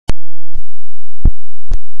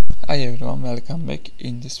Hi everyone, welcome back.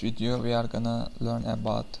 In this video we are gonna learn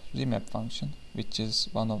about remap function, which is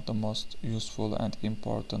one of the most useful and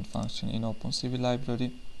important function in OPENCV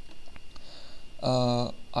library.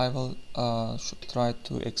 I will try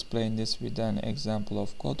to explain this with an example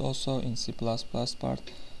of code also in C++ part.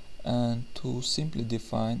 And to simply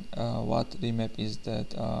define what remap is,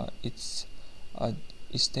 that it's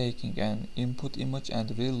is taking an input image and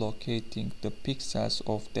relocating the pixels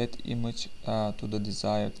of that image to the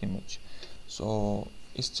desired image. So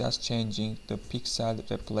it's just changing the pixel,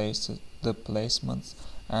 replaces the placements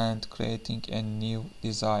and creating a new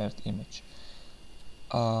desired image.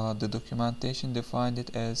 The documentation defined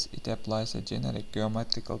it as it applies a generic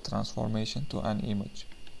geometrical transformation to an image.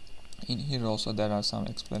 In here also there are some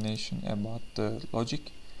explanation about the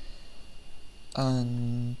logic,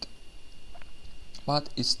 and what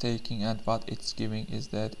it's taking and what it's giving is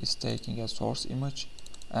that it's taking a source image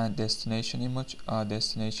and destination image.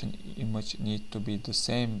 Destination image need to be the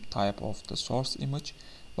same type of the source image,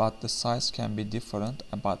 but the size can be different,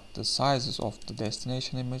 but the sizes of the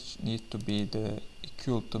destination image need to be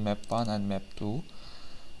equal to map1 and map2.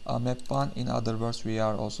 Map1, in other words, we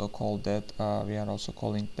are also calling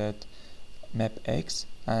that map x,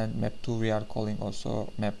 and map2 we are calling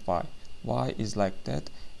also map y. Why is like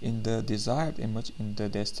that? In the desired image, in the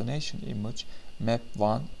destination image,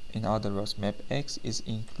 map1, in other words map x, is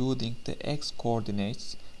including the x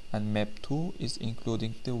coordinates, and map2 is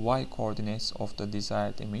including the y coordinates of the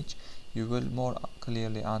desired image. You will more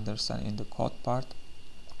clearly understand in the code part.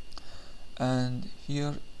 And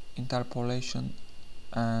here interpolation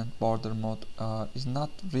and border mode is not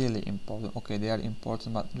really important. Okay, they are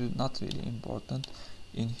important but not really important.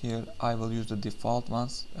 In here I will use the default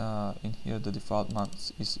ones. In here the default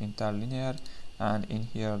ones is interlinear, and in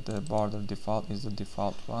here the border default is the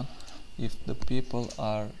default one. If the people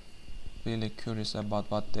are really curious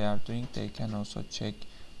about what they are doing, they can also check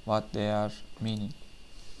what they are meaning.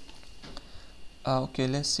 Okay,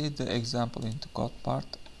 let's see the example in the code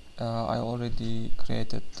part. I already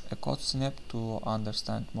created a code snap to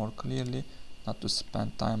understand more clearly, not to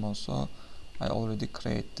spend time also. I already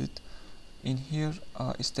created. In here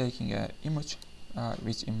it's taking an image,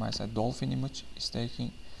 which in my side dolphin image is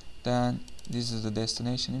taking. Then this is the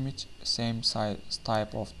destination image, same size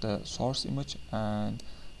type of the source image, and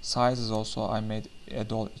sizes also I made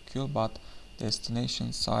all equal, but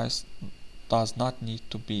destination size does not need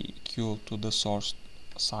to be equal to the source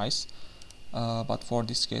size. But for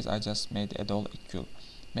this case I just made all equal.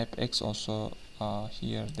 Map x also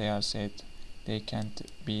here they are said they can't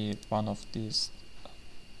be one of these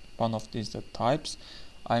the types.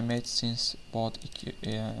 I made since both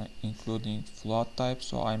including float type,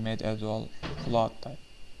 so I made all float type.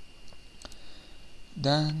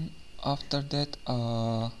 Then after that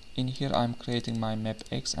in here I'm creating my map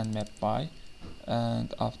x and map y,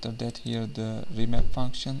 and after that here the remap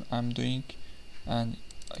function I'm doing. And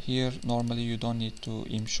here normally you don't need to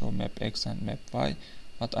show map x and map y,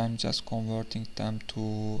 but I'm just converting them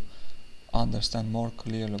to understand more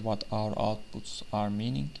clearly what our outputs are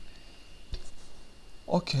meaning.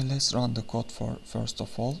 Okay, let's run the code for first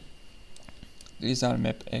of all. These are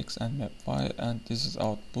map x and map y, and this is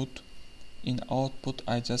output. In output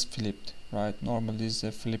I just flipped, right? Normally this is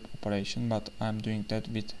a flip operation, but I'm doing that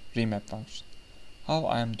with remap function. How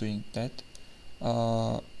I am doing that?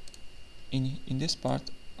 In this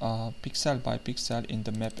part, pixel by pixel in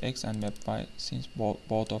the map x and map y, since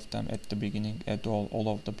both of them at the beginning at all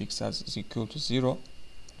of the pixels is equal to 0.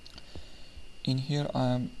 In here I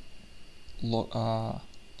am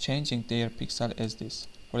changing their pixel as this.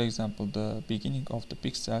 For example, the beginning of the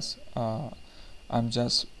pixels I'm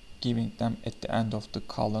just giving them at the end of the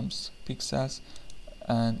columns pixels,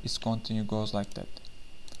 and its continue goes like that.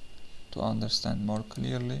 To understand more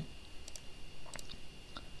clearly,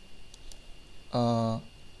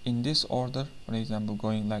 in this order, for example,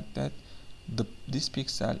 going like that, this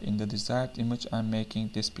pixel in the desired image I'm making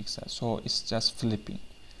this pixel, so it's just flipping.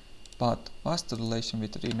 But what's the relation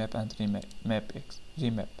with remap and map x?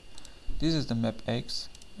 Remap, this is the map x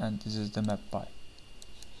and this is the map y.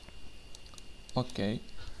 Okay,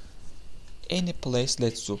 any place,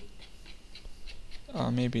 let's zoom,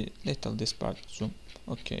 maybe little this part zoom.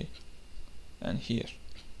 Okay, and here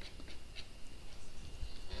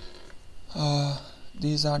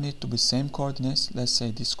these are need to be same coordinates. Let's say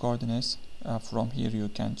these coordinates, from here you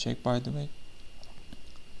can check, by the way,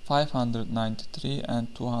 593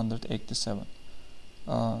 and 287.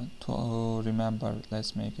 To remember,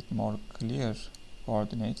 let's make it more clear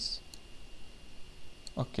coordinates.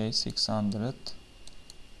 Okay, 600.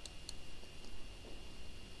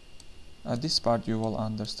 This part you will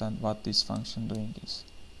understand what this function doing is.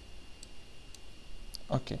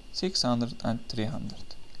 Okay, 600 and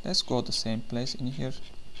 300. Let's go the same place in here.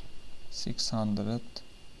 600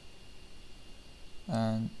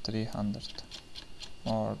 and 300,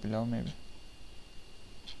 or below maybe.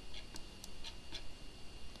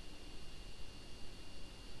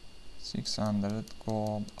 $600,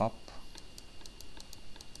 go up.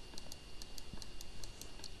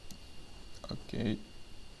 Okay.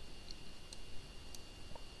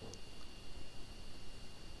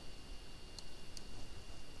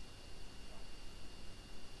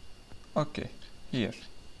 Okay, here.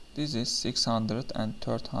 This is 600 and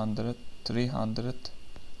 300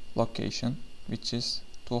 location, which is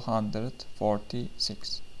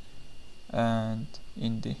 246. And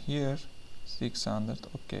in the here 600.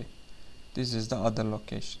 Okay, this is the other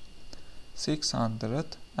location.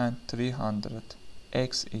 600 and 300.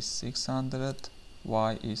 X is 600,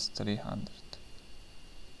 Y is 300.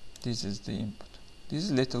 This is the input. This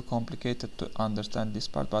is a little complicated to understand this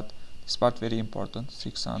part, but this part very important.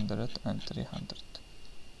 600 and 300.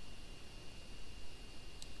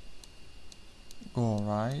 Go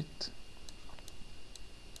right.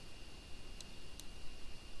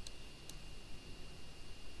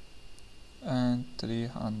 And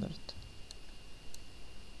 300.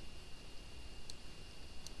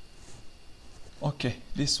 Okay,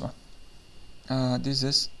 this one. This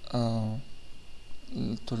is to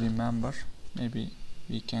remember. Maybe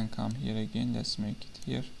we can come here again. Let's make it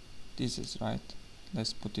here. This is right.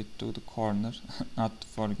 Let's put it to the corner, not to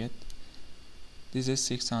forget. This is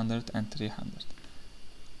 600 and 300.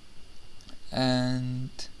 And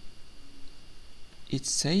it's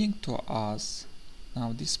saying to us,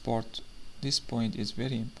 now this point is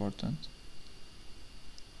very important.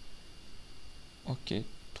 Okay,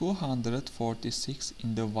 246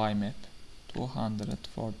 in the Y map.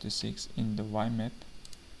 246 in the Y map.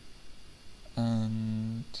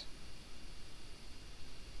 And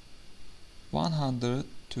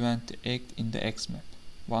 128 in the X map.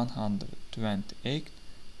 128,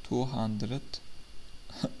 200,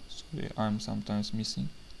 sorry, I'm sometimes missing,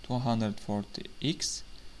 240X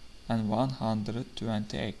and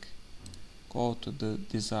 128. Go to the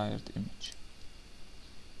desired image.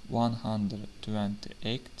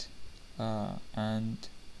 128 and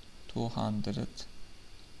 200.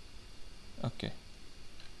 Okay,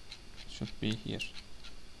 should be here.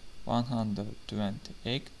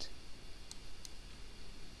 128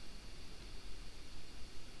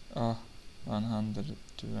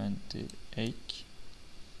 128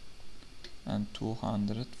 and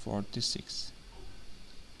 246.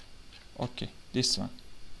 Okay, this one.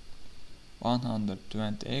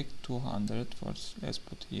 128, 246. Let's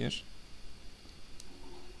put here.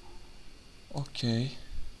 Okay.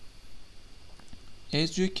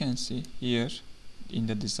 As you can see here in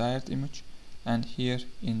the desired image and here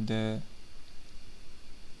in the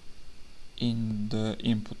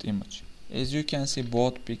input image, as you can see,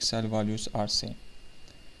 both pixel values are same.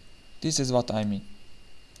 This is what I mean.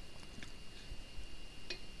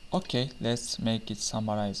 Okay, let's make it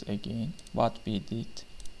summarize again what we did.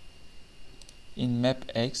 In map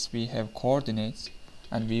X we have coordinates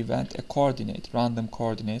and we went a coordinate, random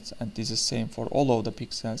coordinates, and this is same for all of the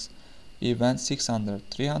pixels. We went 600,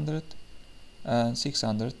 300 and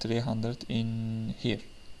 600, 300 in here.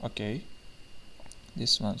 Okay,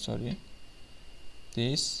 this one, sorry,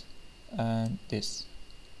 this and this.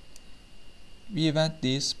 We went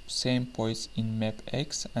these same points in map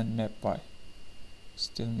X and map Y.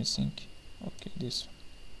 Still missing. Okay, this one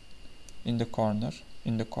in the corner.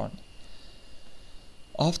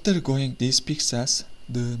 After going these pixels,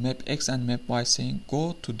 the map X and map Y saying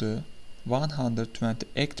go to the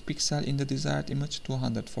 128th pixel in the desired image,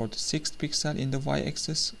 246th pixel in the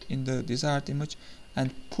y-axis in the desired image,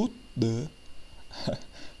 and put in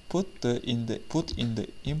the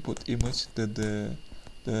input image the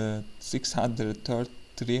 600,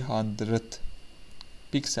 300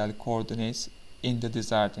 pixel coordinates in the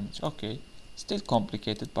desired image. Okay, still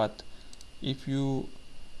complicated, but if you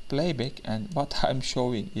play back, and what I'm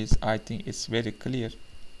showing is, I think it's very clear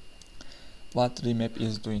what remap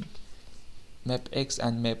is doing. Map X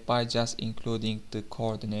and map Y just including the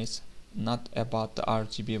coordinates, not about the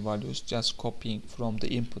RGB values, just copying from the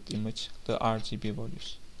input image the RGB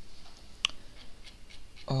values.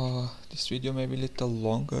 This video may be a little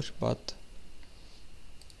longer, but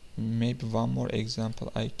maybe one more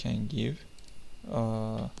example I can give.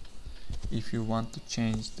 If you want to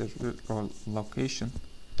change the location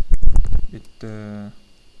with the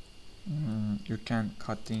you can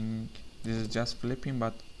cutting. This is just flipping,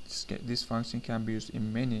 but this function can be used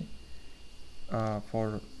in many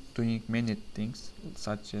for doing many things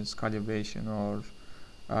such as calibration or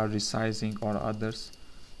resizing or others.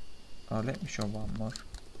 let me show one more.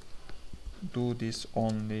 Do this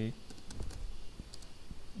only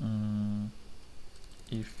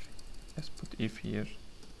if, let's put if here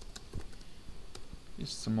is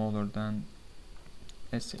smaller than,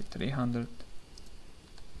 let's say 300,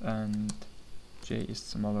 and j is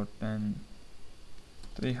smaller than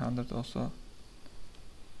 300 also.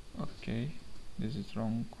 Okay, this is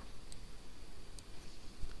wrong,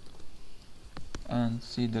 and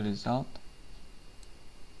see the result.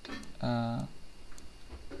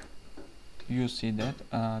 You see that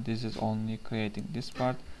this is only creating this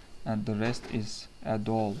part, and the rest is a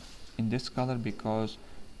all in this color because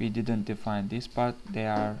we didn't define this part. They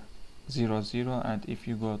are 0 0, and if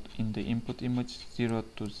you go in the input image 0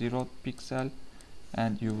 to 0 pixel,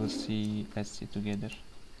 and you will see, let's see together.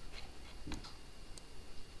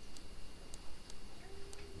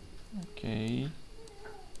 Okay,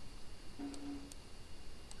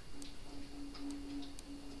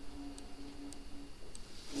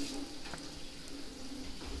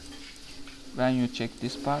 when you check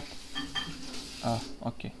this part,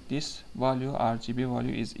 okay, this value, RGB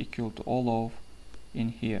value, is equal to all of in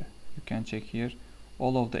here. You can check here,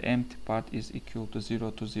 all of the empty part is equal to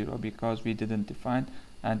 0 to 0 because we didn't define,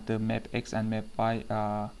 and the map X and map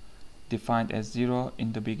Y defined as 0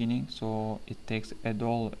 in the beginning, so it takes add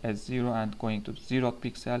all as 0 and going to 0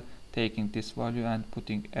 pixel, taking this value and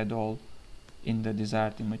putting add all in the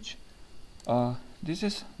desired image. This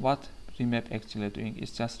is what remap actually doing.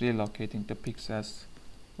 It's just relocating the pixels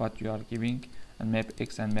what you are giving, and map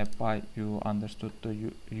X and map Y, you understood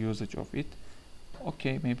the usage of it.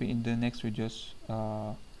 Okay, maybe in the next videos,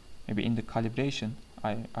 maybe in the calibration,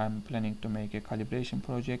 I'm planning to make a calibration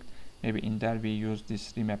project. Maybe in there we use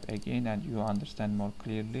this remap again and you understand more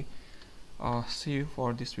clearly. See you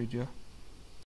for this video.